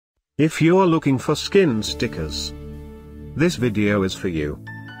If you're looking for skin stickers, this video is for you.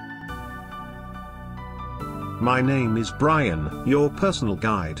 My name is Brian, your personal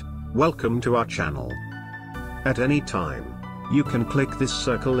guide. Welcome to our channel. At any time, you can click this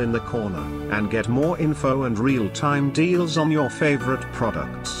circle in the corner and get more info and real-time deals on your favorite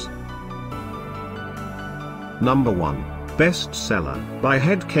products. Number 1. Bestseller by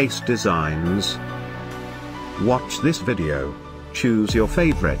Headcase Designs. Watch this video. Choose your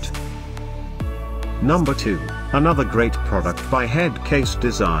favorite. Number 2. Another great product by Headcase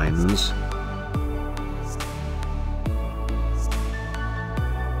Designs.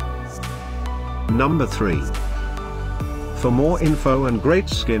 Number 3. For more info and great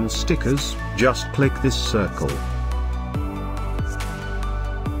skin stickers, just click this circle.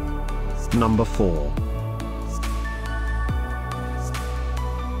 Number 4.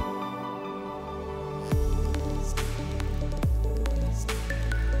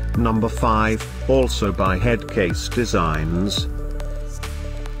 Number 5, also by Headcase Designs.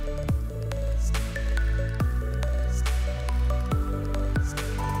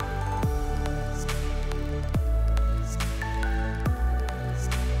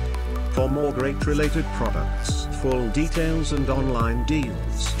 For more great related products, full details and online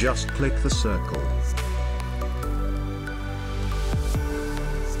deals, just click the circle.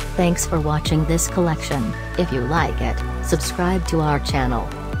 Thanks for watching this collection. If you like it, subscribe to our channel.